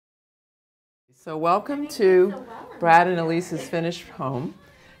So welcome to Brad and Elise's finished home,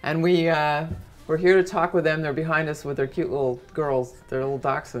 and we're here to talk with them. They're behind us with their cute little girls. They're little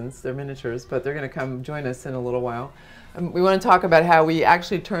dachshunds. They're miniatures, but they're going to come join us in a little while. We want to talk about how we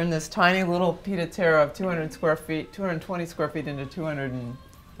actually turned this tiny little Pied-à-Terre of 200 square feet, 220 square feet into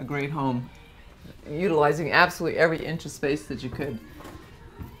a great home, utilizing absolutely every inch of space that you could.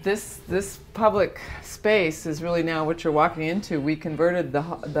 This public space is really now what you're walking into. We converted the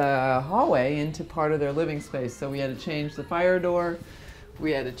hallway into part of their living space. So we had to change the fire door.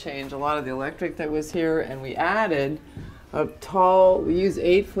 We had to change a lot of the electric that was here, and we added a we use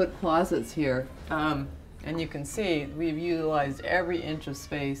 8-foot closets here. And you can see we've utilized every inch of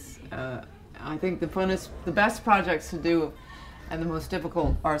space. I think the best projects to do and the most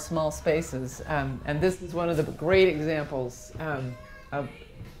difficult are small spaces. And this is one of the great examples of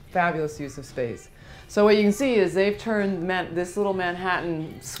fabulous use of space. So what you can see is they've turned this little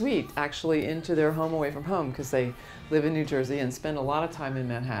Manhattan suite actually into their home away from home, because they live in New Jersey and spend a lot of time in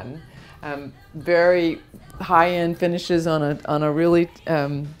Manhattan. Very high-end finishes on a really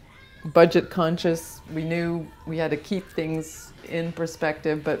budget conscious. We knew we had to keep things in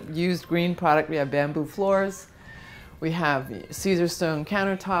perspective, but used green product. We have bamboo floors. We have Caesar stone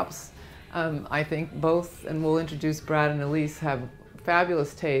countertops. I think both, and we'll introduce Brad and Elise, have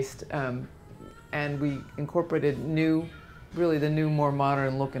fabulous taste, and we incorporated really the new, more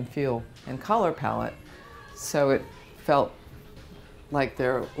modern look and feel and color palette, so it felt like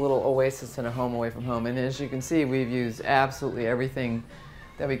their little oasis in a home away from home. And as you can see, we've used absolutely everything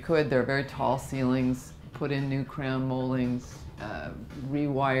that we could. They're very tall ceilings, put in new crown moldings,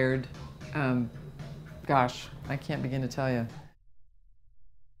 rewired. Gosh, I can't begin to tell you.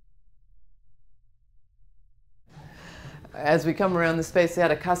 As we come around the space,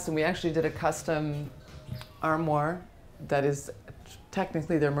 we actually did a custom armoire that is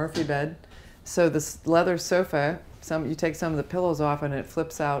technically their Murphy bed. So this leather sofa, you take some of the pillows off and it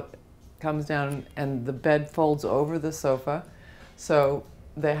flips out, comes down, and the bed folds over the sofa. So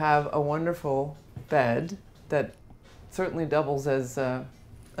they have a wonderful bed that certainly doubles as an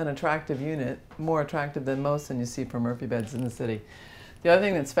attractive unit, more attractive than most than you see for Murphy beds in the city. The other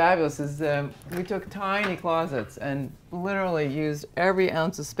thing that's fabulous is we took tiny closets and literally used every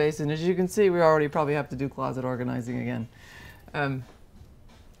ounce of space. And as you can see, we already probably have to do closet organizing again.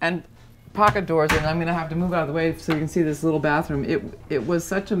 And pocket doors, and I'm going to have to move out of the way so you can see this little bathroom. It was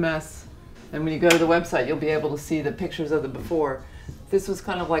such a mess. And when you go to the website, you'll be able to see the pictures of the before. This was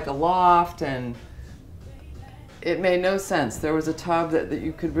kind of like a loft, and it made no sense. There was a tub that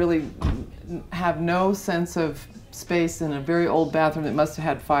you could really have no sense of space in a very old bathroom that must have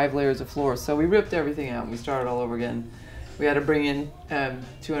had 5 layers of floor. So we ripped everything out and we started all over again. We had to bring in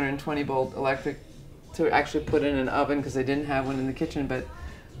 220 volt electric to actually put in an oven because they didn't have one in the kitchen. But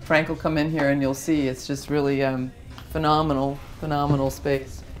Frank will come in here and you'll see it's just really phenomenal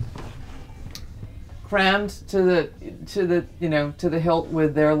space. Crammed to the hilt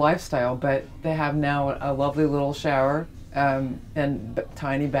with their lifestyle, but they have now a lovely little shower and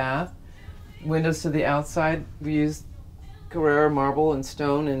tiny bath. Windows to the outside. We used Carrara marble and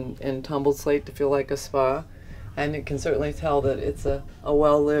stone and tumbled slate to feel like a spa, and you can certainly tell that it's a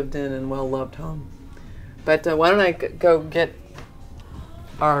well lived in and well loved home. But why don't I go get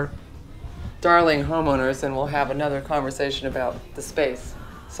our darling homeowners, and we'll have another conversation about the space.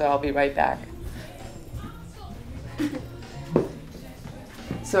 So I'll be right back.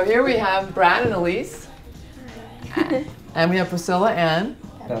 So here we have Brad and Elise, and we have Priscilla and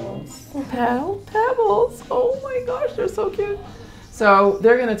Pebbles. Pebbles. Oh my gosh, they're so cute. So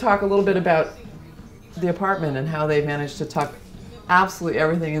they're going to talk a little bit about the apartment and how they managed to tuck absolutely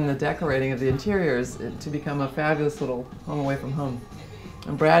everything in the decorating of the interiors to become a fabulous little home away from home.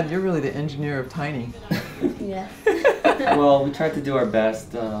 And Brad, you're really the engineer of tiny. Yeah. Well, we tried to do our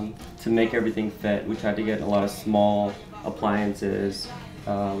best to make everything fit. We tried to get a lot of small appliances.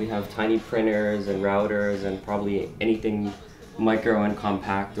 We have tiny printers and routers and probably anything micro and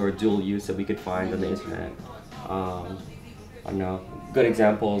compact or dual use that we could find on the internet. I don't know. Good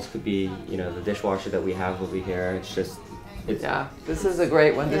examples could be, the dishwasher that we have over here. Yeah, this is a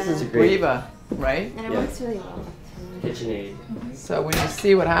great one. This is Briva, right? And it works really well. KitchenAid. So when you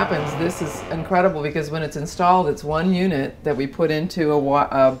see what happens, this is incredible, because when it's installed, it's one unit that we put into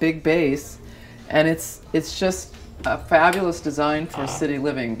a big base, and it's just a fabulous design for city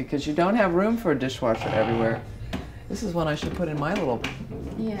living, because you don't have room for a dishwasher everywhere. This is one I should put in my little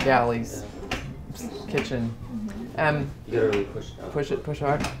galley's kitchen. You gotta really push it. Push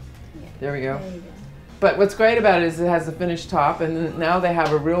hard. There we go. But what's great about it is it has a finished top, and now they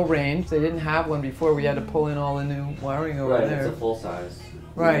have a real range. They didn't have one before. We had to pull in all the new wiring over there. Right, it's a full size.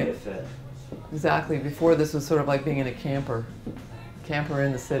 Right. It fit. Exactly. Before this was sort of like being in a camper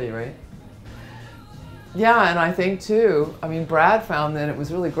in the city, right? Yeah, and I think too, I mean, Brad found that it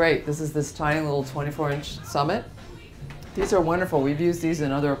was really great. This is this tiny little 24-inch Summit. These are wonderful. We've used these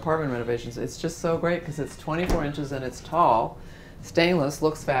in other apartment renovations. It's just so great because it's 24 inches and it's tall. Stainless,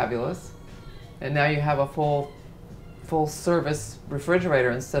 looks fabulous. And now you have a full service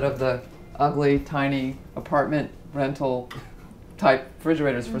refrigerator instead of the ugly, tiny apartment rental type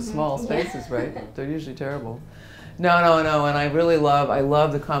refrigerators for small spaces, right? They're usually terrible. No, and I really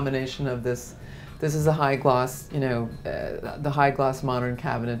love the combination of this. This is a high gloss, you know, the high gloss modern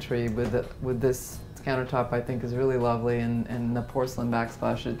cabinetry with this countertop I think is really lovely, and the porcelain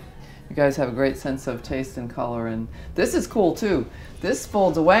backsplash. You guys have a great sense of taste and color, and this is cool too. This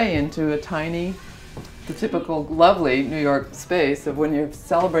folds away into a tiny, the typical lovely New York space of when you're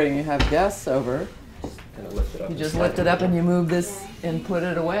celebrating, you have guests over. You just lift it up and you move this and put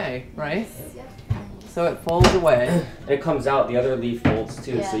it away, right? So it folds away. And it comes out, the other leaf folds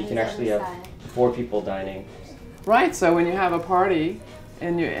too, so you can actually have 4 people dining. Right, so when you have a party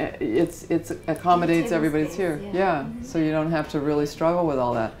and it accommodates everybody's here. Yeah, so you don't have to really struggle with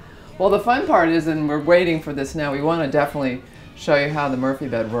all that. Well, the fun part is, and we're waiting for this now, we want to definitely show you how the Murphy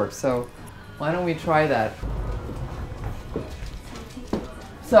bed works. So why don't we try that?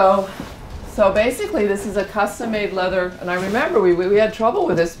 So basically this is a custom-made leather, and I remember we had trouble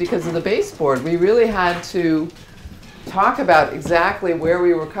with this because of the baseboard. We really had to talk about exactly where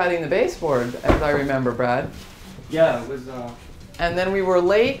we were cutting the baseboard, as I remember, Brad. Yeah, it was... And then we were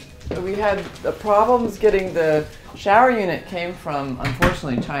late. We had the problems getting the shower unit came from,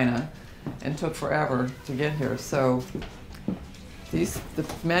 unfortunately, China, and took forever to get here. So the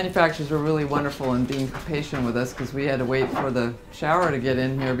manufacturers were really wonderful in being patient with us because we had to wait for the shower to get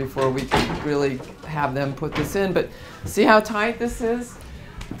in here before we could really have them put this in. But see how tight this is?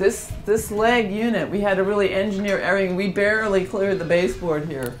 This leg unit, we had to really engineer everything. We barely cleared the baseboard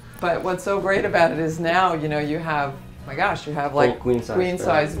here. But what's so great about it is now, you know, you have, my gosh, you have like queen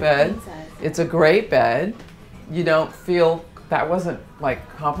size bed. It's a great bed. You don't feel, that wasn't like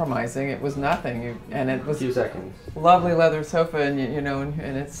compromising. It was nothing. And it was a few seconds. Lovely leather sofa, and you know,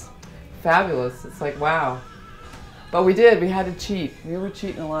 and it's fabulous. It's like, wow. But we had to cheat. We were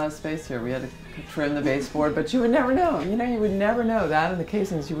cheating a lot of space here. We had to trim the baseboard, but you would never know. You know, you would never know that in the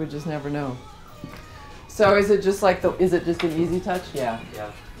casings. You would just never know. So is it just like is it just an easy touch? Yeah.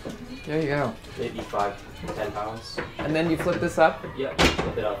 Yeah. There you go. Maybe 5 to 10 pounds. And then you flip this up? Yeah,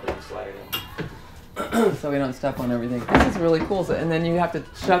 flip it up and slide it in. So we don't step on everything. This is really cool. So, and then you have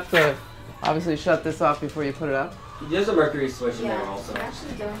to obviously shut this off before you put it up? There's a mercury switch in there also. You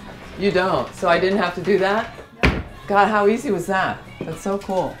actually don't have to. You don't. So I didn't have to do that? No. God, how easy was that? That's so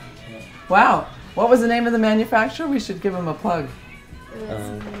cool. Yeah. Wow. What was the name of the manufacturer? We should give them a plug. It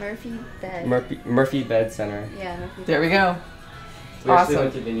was Murphy Bed. Murphy Bed Center. Yeah, Murphy There we go. We actually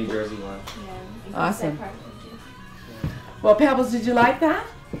went to the New Jersey one. Yeah. Awesome. Well, Pebbles, did you like that?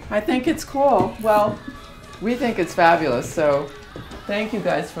 I think it's cool. Well, we think it's fabulous. So thank you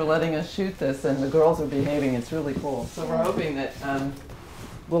guys for letting us shoot this, and the girls are behaving. It's really cool. So we're hoping that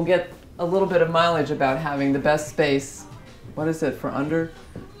we'll get a little bit of mileage about having the best space. What is it, for under?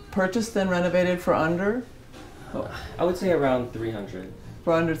 Purchased and renovated for under? Oh. I would say around 300.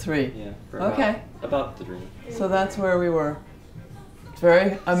 For under 3? Yeah. For about 3. So that's where we were. It's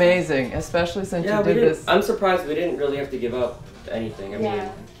very amazing, especially since you did this. I'm surprised we didn't really have to give up anything. I mean,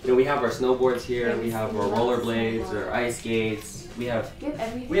 you know, we have our snowboards here, we have our rollerblades, our ice skates, we have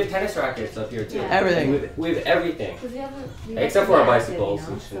tennis rackets up here too. Yeah. Everything. We have everything. We except for our bicycles, you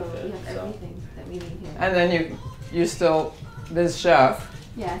know, which shouldn't fit. We have everything that we need here. And then you still, this chef.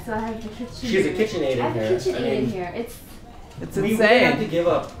 Yeah, so I have the kitchen. She's a KitchenAid in here. I have a KitchenAid in here. It's insane. We didn't have to give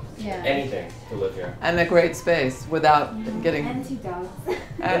up anything to live here. And a great space without getting... And 2 dogs.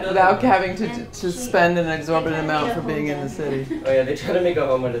 And without having to spend an exorbitant amount for being in the city. Oh yeah, they try to make a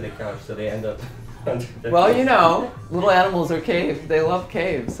home under the couch, so they end up under the Well, you know, little animals are caves. They love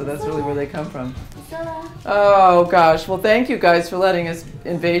caves, so that's really where they come from. Oh gosh, well thank you guys for letting us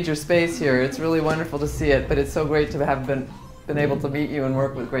invade your space here. It's really wonderful to see it, but it's so great to have been able to meet you and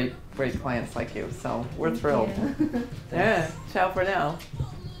work with great clients like you. So we're thrilled. Yeah, ciao for now.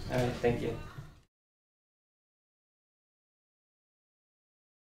 All right, thank you.